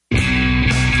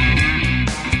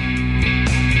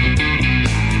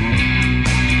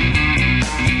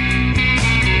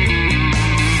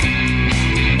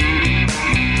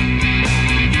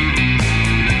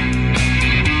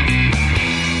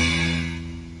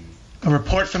A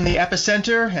report from the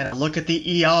epicenter and a look at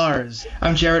the ERs.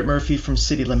 I'm Jarrett Murphy from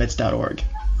citylimits.org.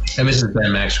 And this is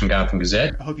Ben Max from Gotham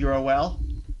Gazette. I hope you are well.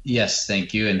 Yes,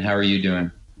 thank you. And how are you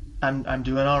doing? I'm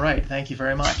doing all right. Thank you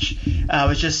very much. I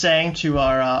was just saying to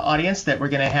our audience that we're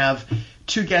going to have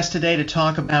two guests today to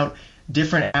talk about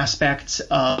different aspects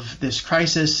of this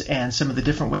crisis and some of the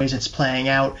different ways it's playing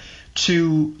out.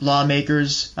 Two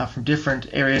lawmakers from different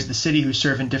areas of the city who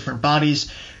serve in different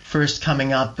bodies. First,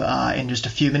 coming up in just a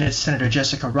few minutes, Senator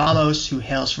Jessica Ramos, who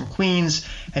hails from Queens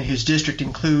and whose district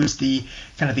includes the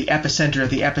epicenter of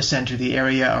the epicenter, the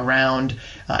area around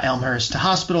Elmhurst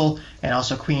Hospital, and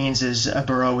also Queens is a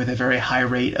borough with a very high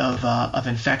rate of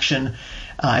infection.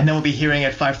 And then we'll be hearing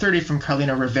at 5:30 from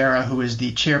Carlina Rivera, who is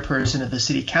the chairperson of the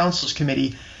City Council's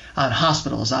Committee on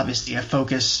Hospitals. Obviously, a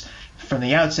focus from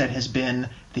the outset has been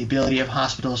the ability of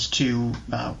hospitals to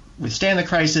withstand the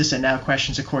crisis, and now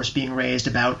questions, of course, being raised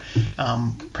about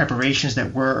preparations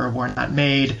that were or were not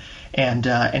made, and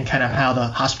kind of how the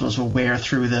hospitals will wear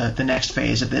through the next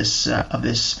phase of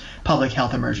this public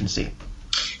health emergency.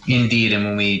 Indeed, and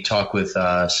when we talk with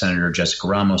Senator Jessica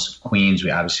Ramos of Queens, we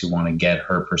obviously want to get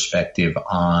her perspective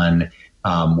on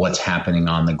what's happening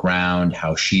on the ground,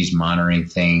 how she's monitoring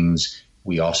things.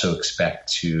 We also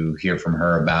expect to hear from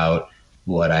her about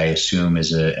what I assume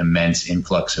is an immense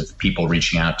influx of people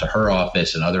reaching out to her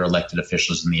office and other elected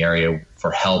officials in the area for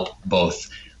help, both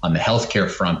on the healthcare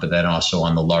front, but then also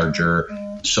on the larger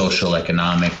social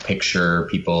economic picture,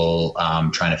 people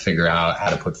trying to figure out how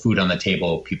to put food on the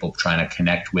table, people trying to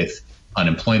connect with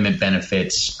unemployment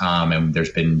benefits. And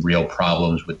there's been real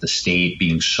problems with the state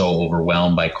being so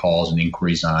overwhelmed by calls and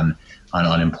inquiries on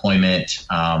unemployment.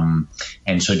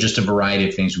 And so just a variety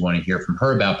of things we want to hear from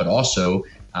her about, but also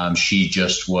she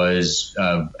just was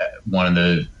one of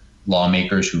the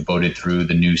lawmakers who voted through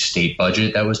the new state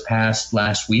budget that was passed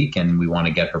last week, and we want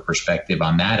to get her perspective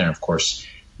on that. And of course,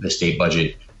 the state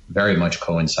budget very much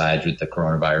coincides with the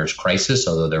coronavirus crisis,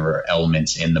 although there were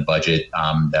elements in the budget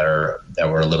that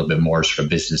were a little bit more sort of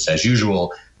business as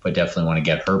usual, but definitely want to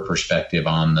get her perspective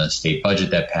on the state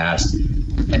budget that passed.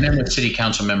 And then with City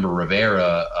Council Member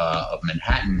Rivera of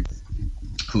Manhattan,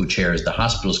 who chairs the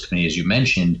hospitals committee, as you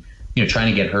mentioned,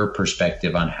 trying to get her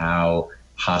perspective on how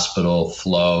hospital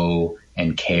flow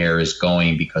and care is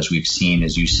going, because we've seen,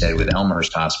 as you said, with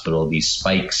Elmhurst Hospital, these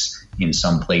spikes in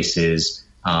some places.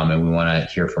 And we want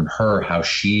to hear from her how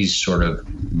she's sort of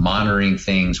monitoring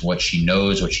things, what she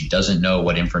knows, what she doesn't know,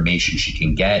 what information she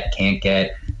can get, can't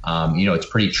get. It's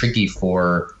pretty tricky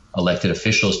for elected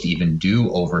officials to even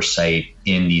do oversight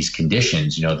in these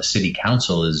conditions. The city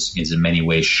council is in many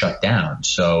ways shut down.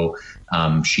 So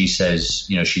she says,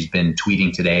 she's been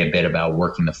tweeting today a bit about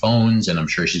working the phones, and I'm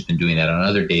sure she's been doing that on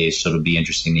other days. So it'll be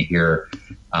interesting to hear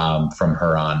from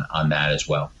her on that as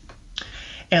well.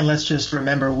 And let's just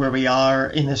remember where we are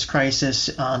in this crisis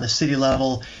on the city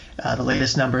level. The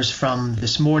latest numbers from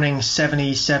this morning,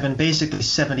 basically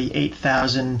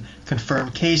 78,000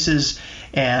 confirmed cases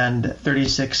and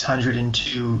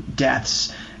 3,602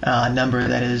 deaths, a number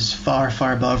that is far,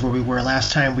 far above where we were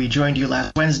last time we joined you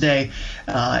last Wednesday.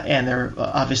 And there,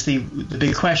 obviously, the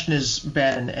big question is,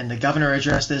 Ben, and the governor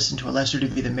addressed this, and to a lesser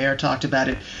degree the mayor talked about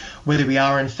it, whether we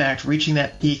are in fact reaching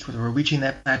that peak, whether we're reaching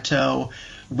that plateau,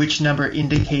 which number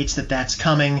indicates that that's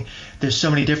coming. There's so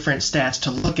many different stats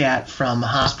to look at, from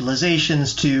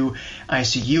hospitalizations to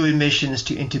ICU admissions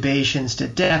to intubations to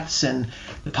deaths, and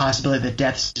the possibility that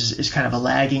deaths is kind of a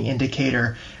lagging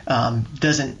indicator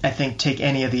doesn't, I think, take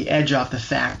any of the edge off the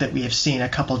fact that we have seen a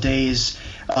couple days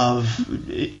of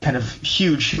kind of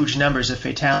huge numbers of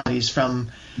fatalities from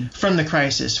the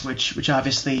crisis, which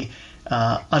obviously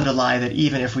underlie that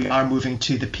even if we are moving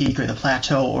to the peak or the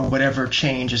plateau or whatever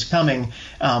change is coming,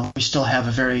 we still have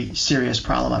a very serious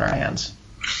problem on our hands.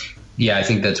 Yeah, I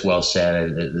think that's well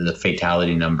said. The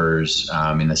fatality numbers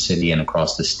in the city and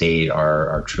across the state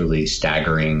are truly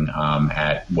staggering,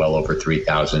 at well over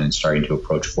 3,000 and starting to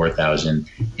approach 4,000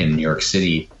 in New York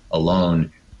City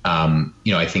alone.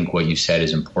 I think what you said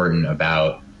is important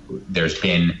about there's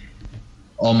been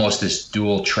almost this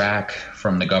dual track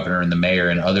from the governor and the mayor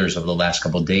and others over the last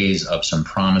couple of days of some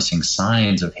promising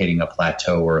signs of hitting a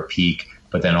plateau or a peak,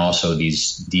 but then also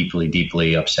these deeply,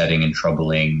 deeply upsetting and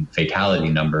troubling fatality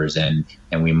numbers. And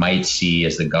we might see,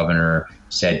 as the governor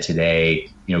said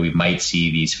today, we might see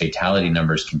these fatality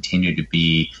numbers continue to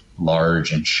be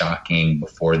large and shocking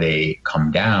before they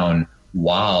come down,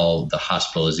 while the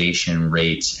hospitalization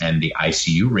rates and the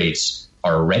ICU rates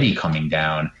are already coming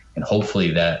down. And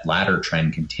hopefully that latter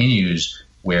trend continues,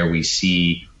 where we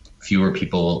see fewer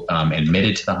people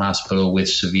admitted to the hospital with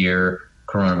severe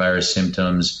coronavirus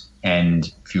symptoms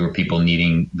and fewer people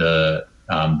needing the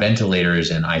ventilators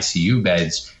and ICU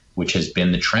beds, which has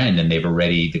been the trend. And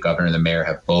the governor and the mayor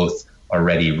have both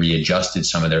already readjusted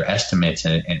some of their estimates.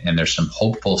 And there's some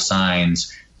hopeful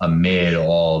signs amid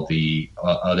all the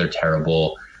other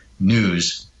terrible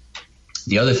news.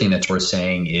 The other thing that's worth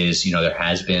saying is, there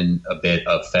has been a bit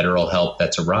of federal help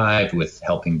that's arrived with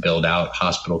helping build out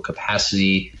hospital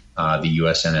capacity. The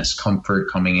USNS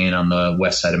Comfort coming in on the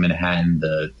west side of Manhattan,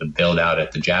 the build out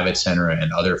at the Javits Center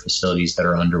and other facilities that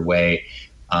are underway.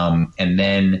 And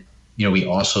then, we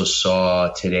also saw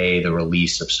today the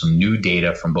release of some new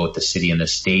data from both the city and the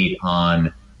state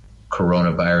on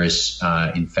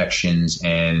coronavirus infections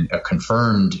and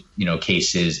confirmed,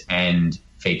 cases and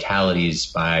fatalities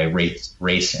by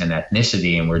race and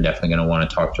ethnicity. And we're definitely going to want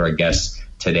to talk to our guests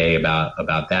today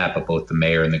about that. But both the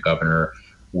mayor and the governor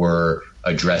were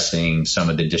addressing some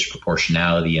of the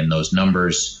disproportionality in those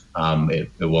numbers. It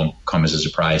won't come as a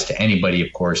surprise to anybody,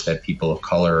 of course, that people of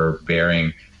color are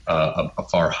bearing a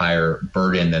far higher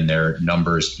burden than their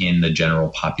numbers in the general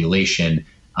population.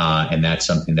 And that's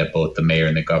something that both the mayor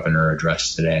and the governor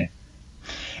addressed today.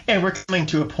 And we're coming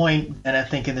to a point, and I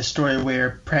think in the story,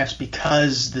 where perhaps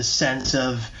because the sense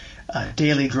of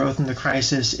daily growth in the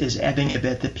crisis is ebbing a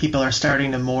bit, that people are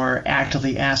starting to more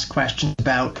actively ask questions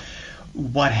about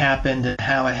what happened and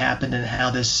how it happened and how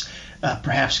this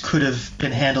perhaps could have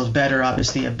been handled better.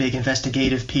 Obviously, a big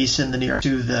investigative piece in the New York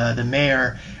to the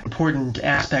mayor. Important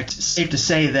aspect. Safe to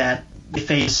say that they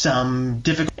face some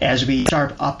difficulty as we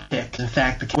sharp uptick. In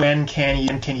fact, when can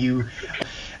you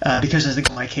because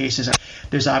of my cases,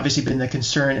 there's obviously been the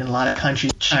concern in a lot of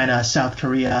countries, China, South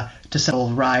Korea, to settle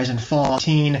rise and fall.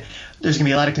 There's going to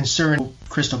be a lot of concern,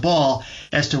 crystal ball,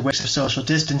 as to ways of social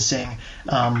distancing,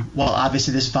 while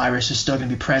obviously this virus is still going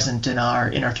to be present in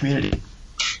our community.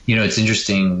 It's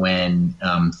interesting when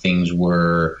things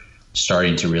were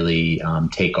starting to really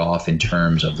take off in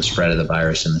terms of the spread of the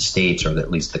virus in the States, or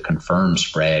at least the confirmed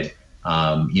spread,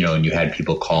 and you had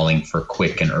people calling for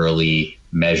quick and early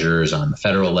measures on the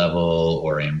federal level,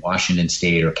 or in Washington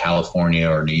State or California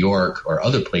or New York or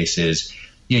other places.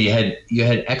 You had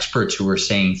experts who were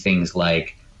saying things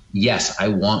like, yes, I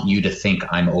want you to think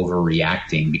I'm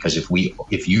overreacting, because if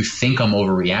you think I'm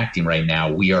overreacting right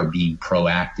now, we are being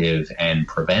proactive and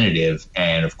preventative.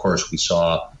 And of course, we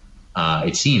saw,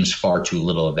 it seems, far too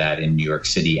little of that in New York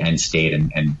City and state,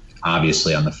 and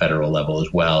obviously on the federal level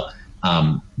as well.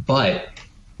 But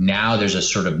now there's a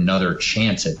sort of another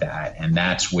chance at that. And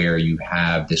that's where you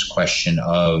have this question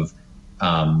of,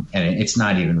 and it's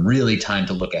not even really time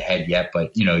to look ahead yet,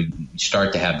 but, you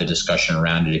start to have the discussion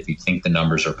around it if you think the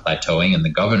numbers are plateauing. And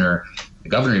the governor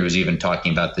was even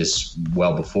talking about this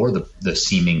well before the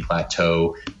seeming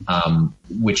plateau,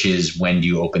 which is, when do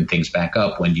you open things back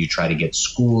up? When do you try to get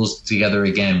schools together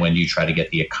again? When do you try to get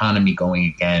the economy going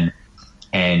again?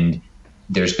 And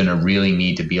there's going to really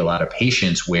need to be a lot of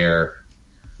patience, where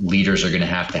leaders are going to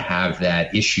have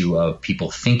that issue of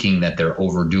people thinking that they're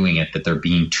overdoing it, that they're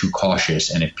being too cautious.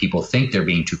 And if people think they're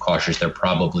being too cautious, they're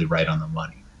probably right on the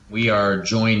money. We are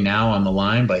joined now on the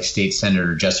line by State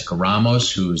Senator Jessica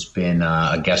Ramos, who's been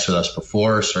a guest with us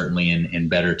before, certainly in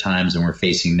better times than we're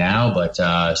facing now. But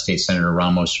State Senator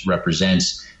Ramos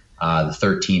represents the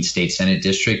 13th State Senate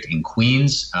District in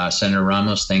Queens. Senator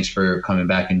Ramos, thanks for coming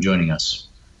back and joining us.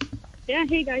 Yeah,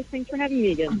 hey guys, thanks for having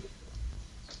me again.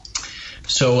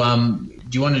 So do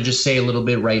you want to just say a little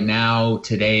bit right now,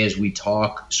 today, as we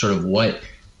talk, sort of what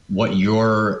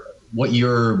you're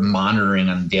monitoring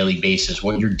on a daily basis,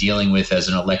 what you're dealing with as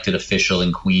an elected official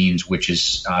in Queens, which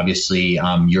is obviously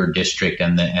your district,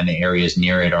 and the areas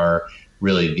near it are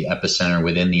really the epicenter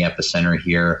within the epicenter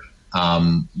here.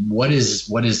 What is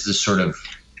the sort of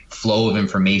flow of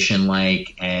information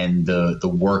like, and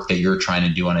the work that you're trying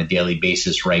to do on a daily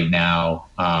basis right now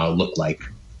look like?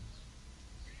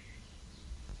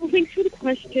 Well, thanks for the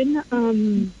question.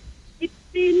 It's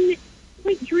been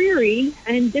quite dreary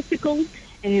and difficult,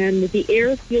 and the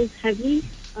air feels heavy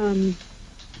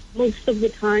most of the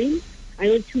time. I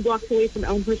live 2 blocks away from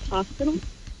Elmhurst Hospital,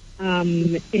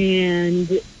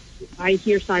 and I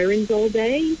hear sirens all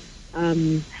day.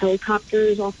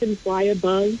 Helicopters often fly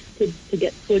above to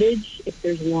get footage if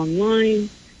there's a long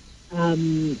line.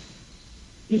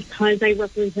 Because I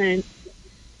represent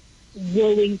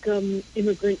low-income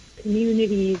immigrant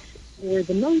communities, for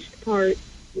the most part,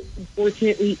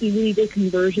 unfortunately, illegal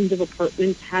conversions of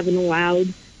apartments haven't allowed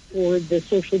for the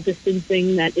social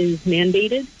distancing that is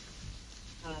mandated,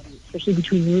 especially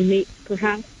between roommates,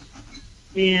 perhaps.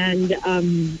 And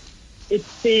there's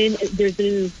been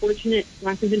an unfortunate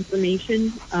lack of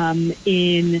information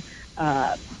in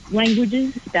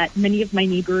languages that many of my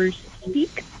neighbors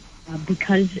speak,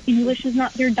 because English is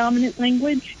not their dominant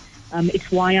language.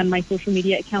 It's why on my social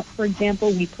media account, for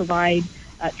example, we provide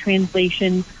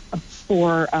translation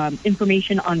for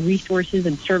information on resources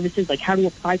and services, like how to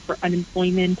apply for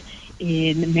unemployment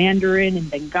in Mandarin and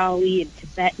Bengali and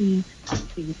Tibetan,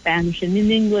 in Spanish and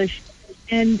in English.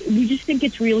 And we just think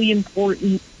it's really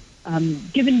important,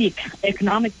 given the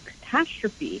economic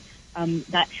catastrophe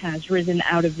that has risen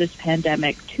out of this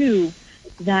pandemic, too,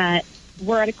 that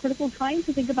we're at a critical time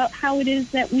to think about how it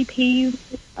is that we pave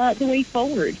the way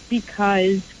forward,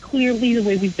 because clearly the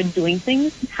way we've been doing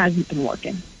things hasn't been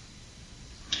working.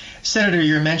 Senator,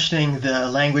 you're mentioning the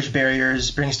language barriers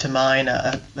brings to mind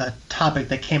a topic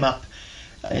that came up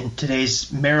in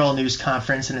today's Merrill News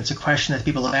Conference, and it's a question that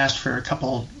people have asked for a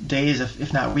couple days,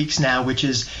 if not weeks now, which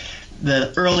is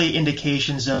the early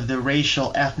indications of the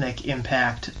racial ethnic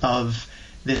impact of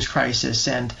this crisis,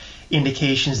 and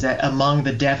indications that among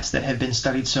the deaths that have been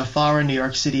studied so far in New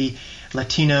York City,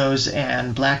 Latinos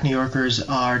and Black New Yorkers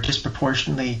are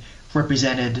disproportionately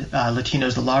represented.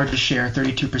 Latinos, the largest share,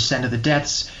 32% of the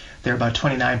deaths. They're about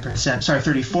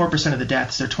 34% of the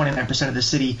deaths. They're 29% of the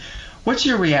city. What's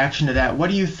your reaction to that? What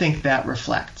do you think that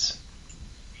reflects?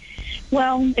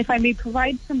 Well, if I may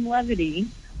provide some levity,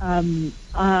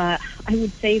 I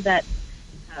would say that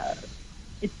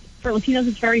for Latinos,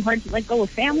 it's very hard to let go of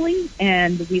family,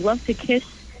 and we love to kiss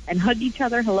and hug each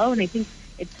other hello, and I think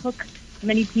it took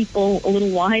many people a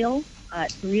little while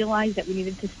to realize that we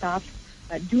needed to stop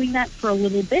doing that for a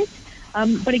little bit.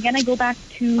 But again, I go back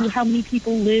to how many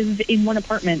people live in one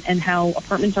apartment and how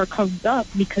apartments are covered up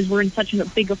because we're in such a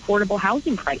big affordable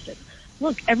housing crisis.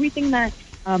 Look, everything that,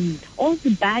 all of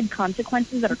the bad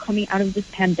consequences that are coming out of this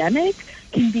pandemic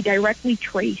can be directly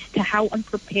traced to how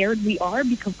unprepared we are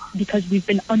because we've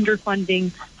been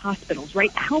underfunding hospitals,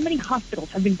 right? How many hospitals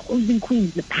have been closed in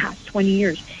Queens in the past 20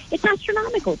 years? It's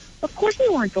astronomical. Of course we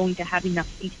weren't going to have enough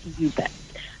ICU beds.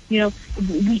 You know,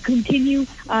 we continue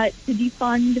to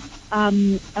defund,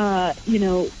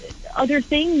 other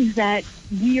things that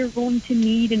we are going to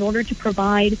need in order to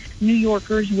provide New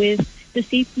Yorkers with the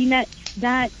safety net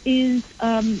that is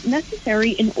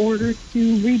necessary in order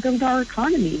to rebuild our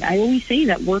economy. I always say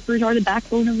that workers are the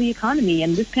backbone of the economy,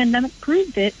 and this pandemic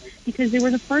proved it because they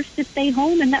were the first to stay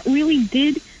home, and that really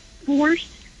did force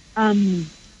our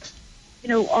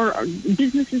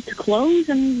businesses to close,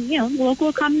 and, the local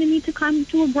economy needs to come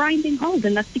to a grinding halt,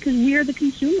 and that's because we are the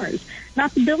consumers,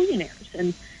 not the billionaires.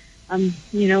 And,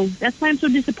 that's why I'm so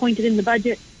disappointed in the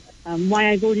budget, why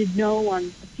I voted no on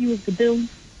a few of the bills,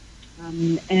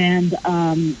 and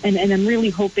I'm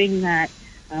really hoping that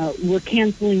we're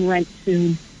canceling rent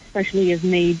soon, especially as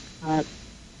May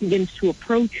begins to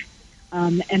approach,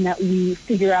 and that we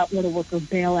figure out what a worker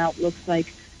bailout looks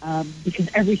like, because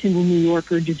every single New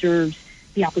Yorker deserves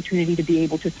the opportunity to be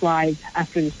able to thrive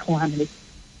after this calamity.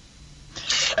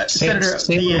 Senator,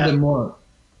 say a little bit more.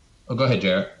 Oh, go ahead,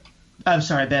 Jared. I'm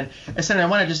sorry, Ben. Senator, I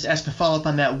want to just ask a follow-up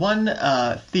on that. One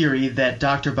theory that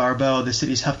Dr. Barbeau, the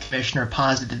city's health commissioner,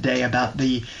 posited today about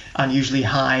the unusually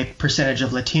high percentage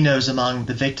of Latinos among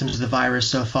the victims of the virus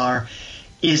so far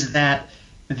is that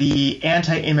the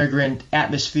anti-immigrant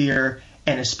atmosphere,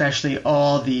 and especially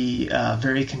all the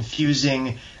very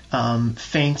confusing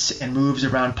feints and moves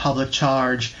around public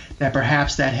charge, that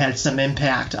perhaps that had some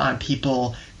impact on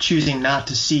people choosing not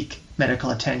to seek medical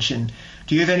attention.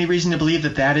 Do you have any reason to believe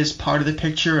that that is part of the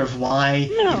picture of why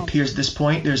it appears at this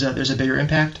point there's a bigger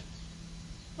impact?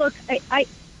 Look, I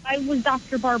was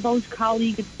Dr. Barbeau's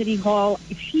colleague at City Hall.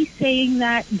 If she's saying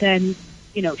that, then,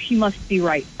 she must be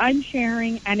right. I'm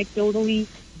sharing anecdotally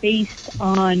based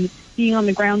on being on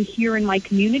the ground here in my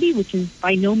community, which is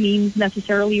by no means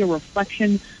necessarily a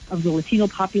reflection of the Latino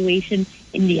population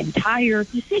in the entire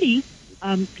city,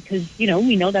 because,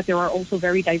 we know that there are also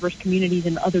very diverse communities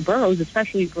in other boroughs,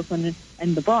 especially Brooklyn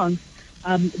and the Bronx.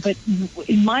 But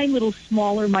in my little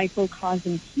smaller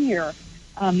microcosm here,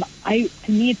 to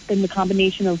me it's been the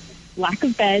combination of lack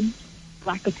of beds,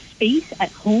 lack of space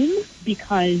at home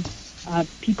because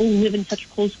people live in such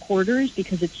close quarters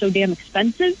because it's so damn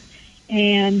expensive,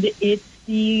 and it's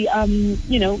the,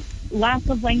 lack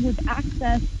of language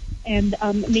access and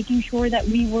making sure that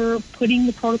we were putting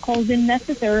the protocols in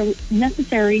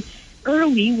necessary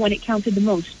early when it counted the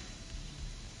most.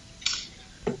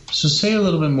 So say a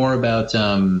little bit more about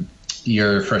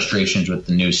your frustrations with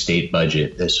the new state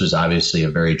budget. This was obviously a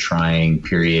very trying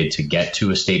period to get to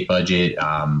a state budget.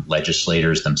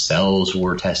 Legislators themselves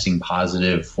were testing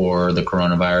positive for the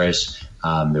coronavirus.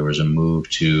 There was a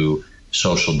move to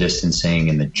social distancing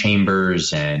in the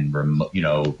chambers and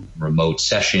remote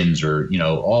sessions, or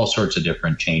all sorts of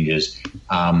different changes.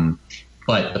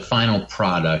 But the final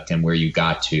product and where you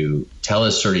got to, tell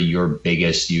us sort of your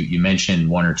biggest. You mentioned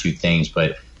one or two things,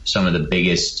 but some of the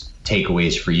biggest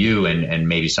takeaways for you, and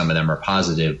maybe some of them are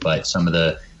positive, but some of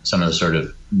the sort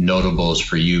of notables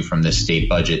for you from the state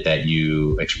budget that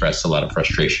you expressed a lot of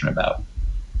frustration about.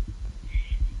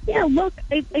 Yeah, look,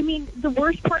 I mean, the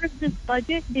worst part of this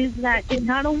budget is that it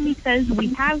not only says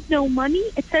we have no money,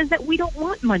 it says that we don't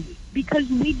want money because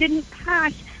we didn't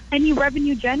pass any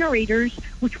revenue generators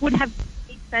which would have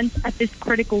made sense at this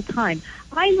critical time.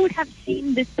 I would have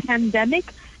seen this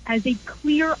pandemic as a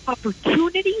clear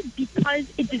opportunity because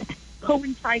it just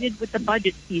coincided with the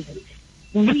budget season.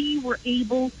 We were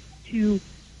able to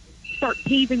start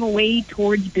paving a way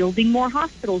towards building more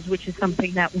hospitals, which is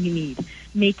something that we need.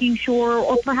 Making sure,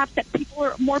 or perhaps that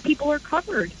more people are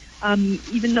covered,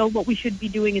 even though what we should be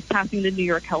doing is passing the New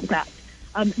York Health Act.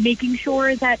 Making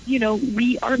sure that,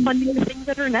 we are funding the things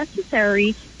that are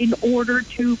necessary in order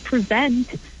to prevent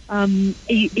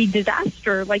a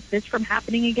disaster like this from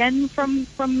happening again from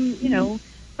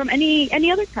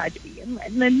any other tragedy.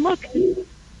 And then look,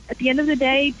 at the end of the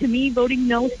day, to me, voting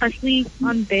no, especially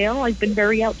on bail, I've been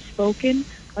very outspoken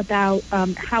about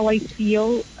how I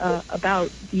feel about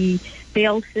the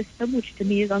bail system, which to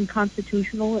me is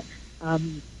unconstitutional.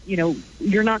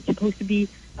 You're not supposed to be,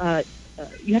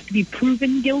 you have to be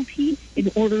proven guilty in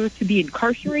order to be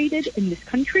incarcerated in this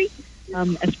country,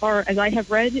 as far as I have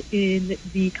read in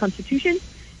the Constitution,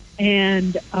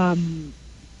 and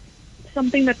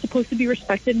something that's supposed to be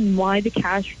respected, and why the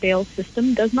cash bail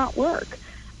system does not work.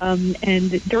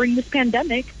 And during this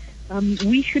pandemic,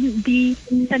 we shouldn't be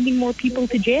sending more people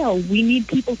to jail. We need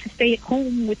people to stay at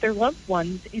home with their loved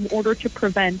ones in order to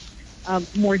prevent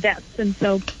more deaths. And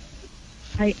so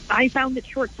I found it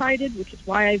short-sighted, which is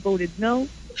why I voted no.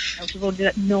 I also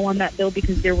voted no on that bill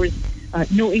because there was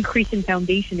no increase in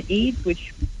foundation aid,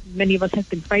 which many of us have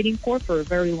been fighting for a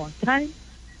very long time.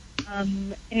 I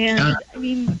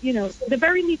mean, the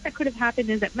very least that could have happened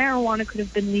is that marijuana could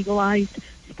have been legalized.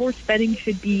 Sports betting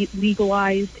should be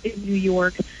legalized in New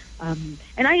York. And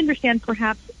I understand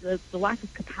perhaps the lack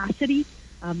of capacity,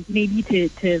 maybe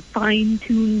to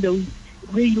fine-tune those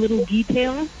really little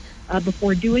details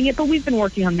before doing it. But we've been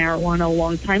working on marijuana a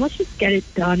long time. Let's just get it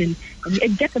done and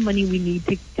get the money we need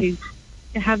to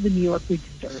have the New York we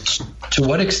deserve. To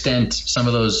what extent some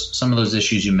of those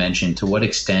issues you mentioned, to what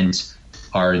extent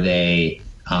are they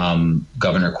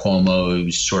Governor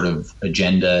Cuomo's sort of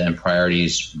agenda and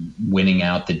priorities winning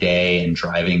out the day and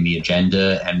driving the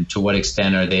agenda? And to what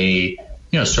extent are they,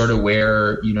 sort of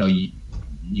where,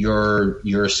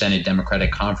 your Senate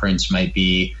Democratic Conference might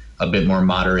be a bit more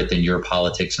moderate than your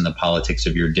politics and the politics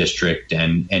of your district.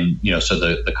 And so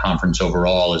the conference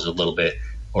overall is a little bit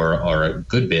or a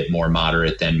good bit more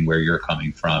moderate than where you're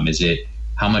coming from.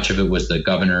 How much of it was the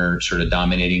governor sort of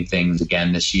dominating things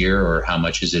again this year, or how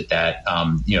much is it that,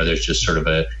 there's just sort of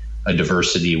a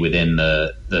diversity within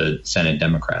the Senate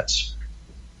Democrats?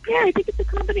 Yeah, I think it's a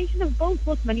combination of both.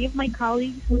 Look, many of my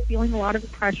colleagues were feeling a lot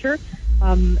of pressure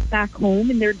back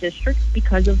home in their districts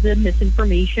because of the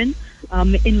misinformation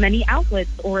in many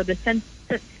outlets, or the sense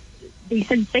that they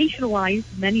sensationalized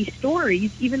many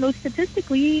stories, even though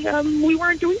statistically we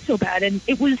weren't doing so bad. And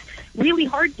it was really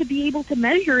hard to be able to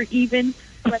measure even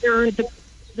whether the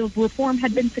reform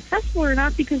had been successful or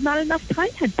not, because not enough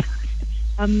time had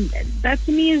passed. That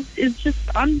to me is just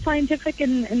unscientific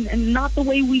and not the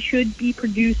way we should be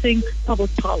producing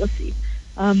public policy.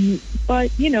 But,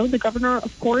 the governor,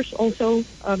 of course, also,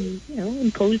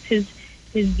 imposed his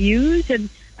views. And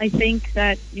I think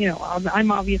that,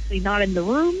 I'm obviously not in the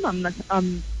room,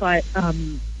 but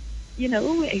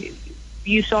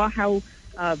you saw how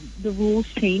the rules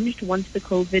changed once the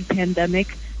COVID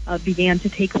pandemic began to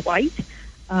take flight.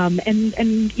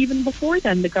 And even before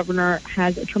then, the governor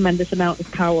has a tremendous amount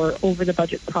of power over the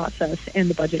budget process and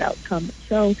the budget outcome.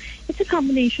 So it's a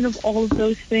combination of all of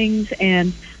those things.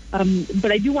 And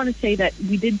but I do want to say that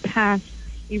we did pass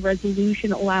a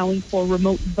resolution allowing for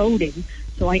remote voting.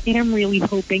 So I am really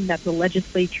hoping that the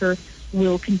legislature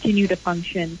will continue to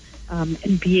function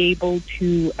and be able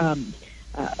to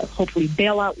hopefully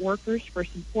bail out workers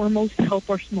first and foremost, help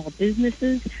our small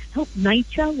businesses, help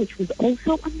NYCHA, which was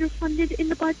also underfunded in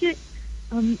the budget.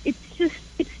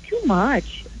 It's too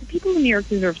much. The people in New York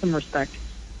deserve some respect.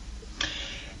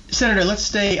 Senator, let's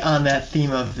stay on that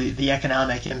theme of the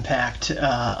economic impact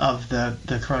of the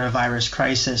coronavirus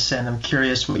crisis, and I'm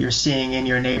curious what you're seeing in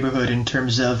your neighborhood in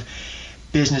terms of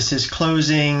businesses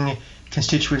closing,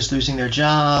 constituents losing their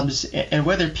jobs, and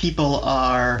whether people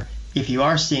are, if you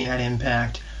are seeing that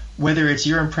impact, whether it's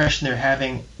your impression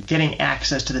they're getting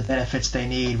access to the benefits they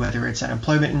need, whether it's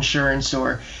unemployment insurance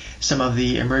or some of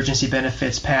the emergency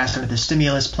benefits passed under the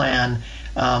stimulus plan.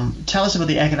 Tell us about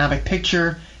the economic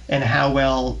picture and how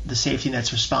well the safety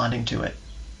net's responding to it.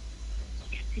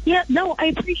 Yeah, no, I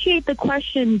appreciate the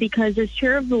question because as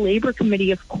chair of the Labor Committee,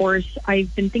 of course,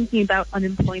 I've been thinking about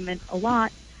unemployment a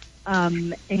lot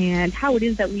and how it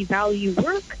is that we value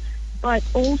work, but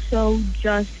also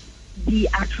just the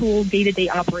actual day-to-day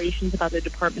operations about the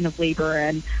Department of Labor.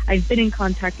 And I've been in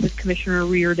contact with Commissioner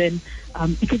Reardon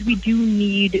because we do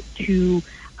need to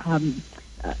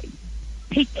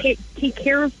take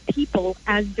care of people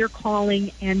as they're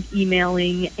calling and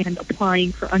emailing and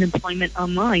applying for unemployment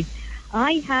online.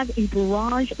 I have a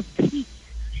barrage of tweets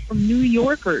from New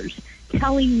Yorkers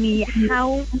telling me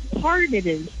how hard it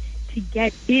is to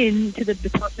get into the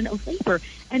Department of Labor.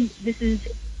 And this is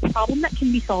a problem that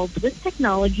can be solved with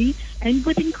technology and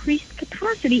with increased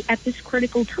capacity at this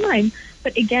critical time.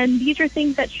 But again, these are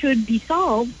things that should be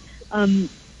solved.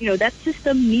 That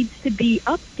system needs to be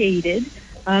updated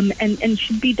and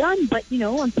should be done. But,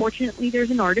 unfortunately,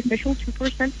 there's an artificial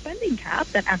 2% spending cap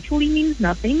that actually means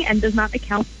nothing and does not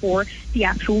account for the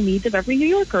actual needs of every New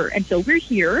Yorker. And so we're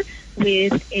here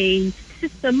with a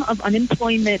system of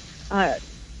unemployment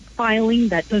filing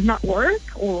that does not work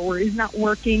or is not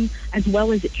working as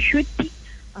well as it should be.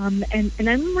 And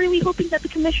I'm really hoping that the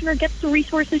commissioner gets the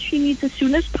resources she needs as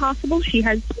soon as possible. She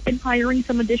has been hiring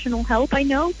some additional help, I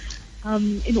know,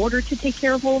 in order to take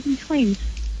care of all of these claims.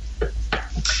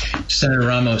 Senator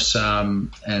Ramos,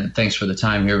 and thanks for the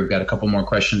time here. We've got a couple more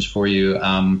questions for you.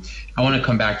 I want to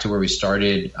come back to where we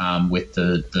started with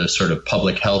the sort of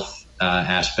public health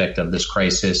aspect of this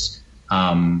crisis.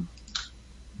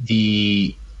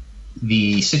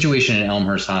 The situation in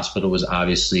Elmhurst Hospital was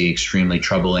obviously extremely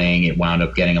troubling. It wound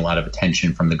up getting a lot of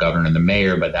attention from the governor and the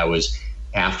mayor, but that was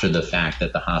after the fact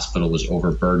that the hospital was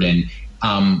overburdened.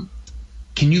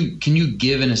 Can you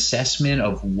give an assessment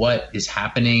of what is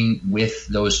happening with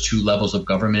those two levels of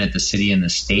government at the city and the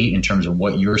state in terms of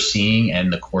what you're seeing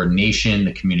and the coordination,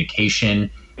 the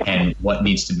communication, and what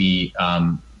needs to be,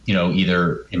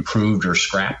 either improved or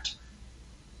scrapped?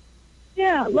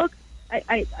 Yeah, look,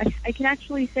 I can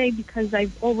actually say, because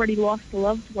I've already lost a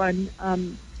loved one,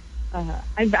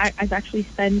 I've actually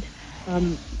spent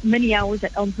many hours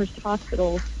at Elmhurst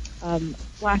Hospital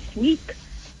last week.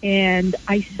 And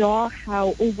I saw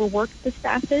how overworked the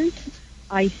staff is.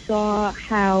 I saw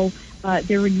how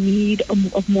they're in need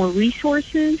of more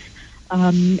resources,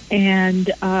 and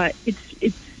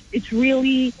it's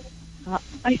really,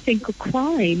 I think, a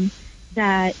crime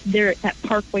that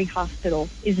Parkway Hospital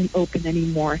isn't open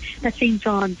anymore. That St.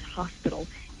 John's Hospital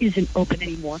isn't open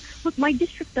anymore. Look, my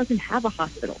district doesn't have a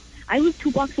hospital. I live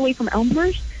 2 blocks away from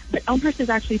Elmhurst, but Elmhurst is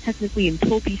actually technically in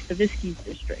Topi Stavisky's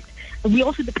district. And we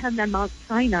also depend on Mount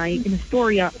Sinai in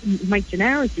Astoria, Mike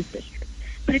Gennaris' district.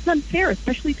 But it's unfair,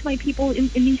 especially to my people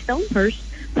in East Elmhurst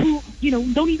who,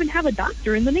 don't even have a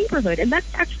doctor in the neighborhood. And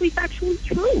that's actually factually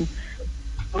true.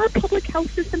 Our public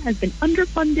health system has been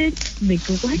underfunded,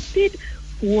 neglected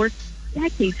for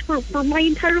decades, for my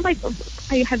entire life.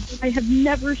 I have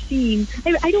never seen,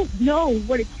 I don't know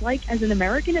what it's like as an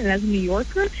American and as a New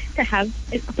Yorker to have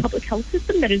a public health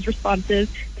system that is responsive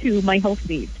to my health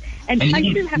needs. And I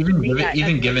shouldn't have to say that.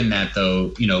 Even given that, though,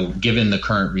 given the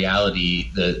current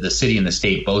reality, the city and the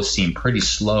state both seem pretty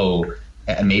slow.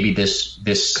 And maybe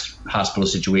this hospital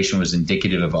situation was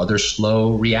indicative of other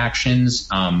slow reactions.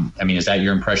 Is that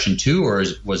your impression too, or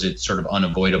was it sort of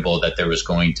unavoidable that there was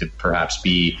going to perhaps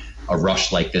be a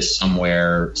rush like this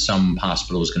somewhere? Some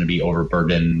hospital was going to be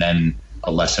overburdened, then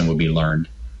a lesson would be learned.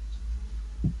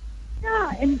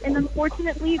 Yeah, and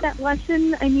unfortunately, that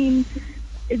lesson,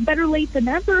 it's better late than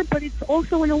never, but it's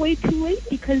also in a way too late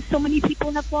because so many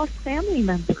people have lost family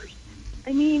members.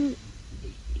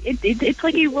 It's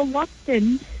like a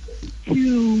reluctance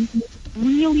to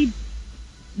really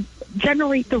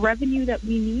generate the revenue that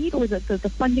we need or the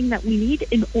funding that we need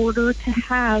in order to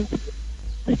have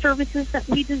the services that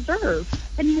we deserve.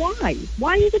 And why?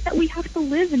 Why is it that we have to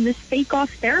live in this fake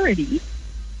austerity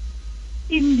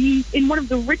in one of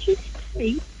the richest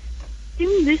states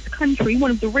in this country,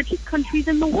 one of the richest countries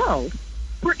in the world,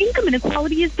 where income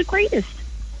inequality is the greatest,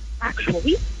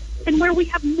 actually, and where we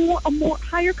have a more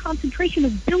higher concentration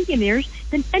of billionaires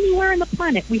than anywhere on the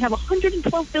planet. We have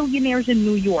 112 billionaires in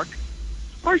New York.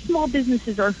 Our small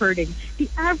businesses are hurting. The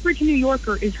average New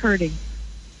Yorker is hurting.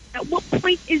 At what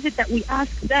point is it that we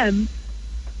ask them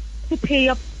to pay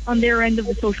up on their end of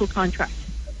the social contract?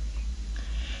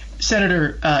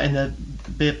 Senator, in the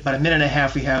about a minute and a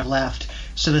half we have left,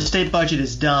 so the state budget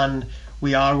is done.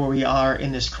 We are where we are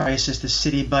in this crisis. The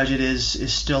city budget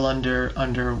is still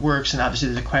under works, and obviously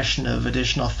there's a question of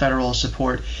additional federal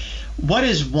support. What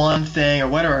is one thing, or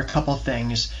what are a couple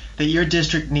things that your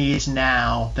district needs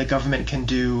now that government can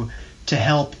do to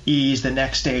help ease the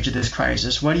next stage of this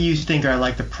crisis? What do you think are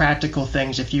like the practical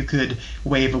things, if you could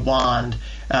wave a wand,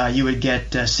 you would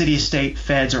get city, state,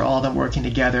 feds, or all of them working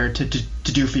together to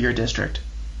do for your district?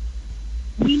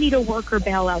 We need a worker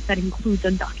bailout that includes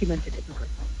undocumented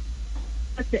immigrants.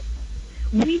 That's it.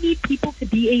 We need people to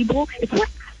be able, if we're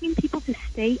asking people to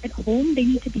stay at home, they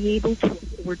need to be able to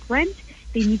afford rent,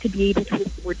 they need to be able to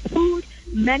afford food,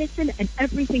 medicine, and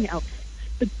everything else.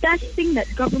 The best thing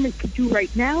that government could do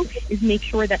right now is make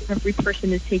sure that every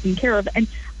person is taken care of. And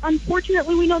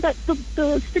unfortunately, we know that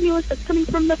the stimulus that's coming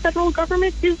from the federal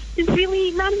government is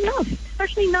really not enough,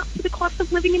 especially not for the cost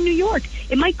of living in New York.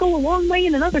 It might go a long way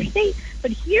in another state, but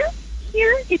here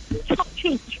it's chump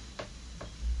change.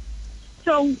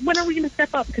 So when are we going to step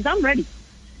up? Because I'm ready.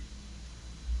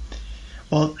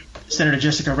 Well, Senator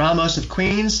Jessica Ramos of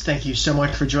Queens, thank you so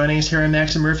much for joining us here on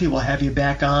Max and Murphy. We'll have you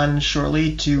back on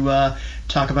shortly to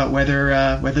talk about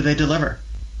whether they deliver.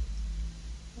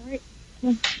 All right.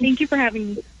 Well, thank you for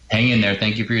having me. Hang in there.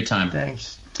 Thank you for your time.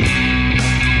 Thanks.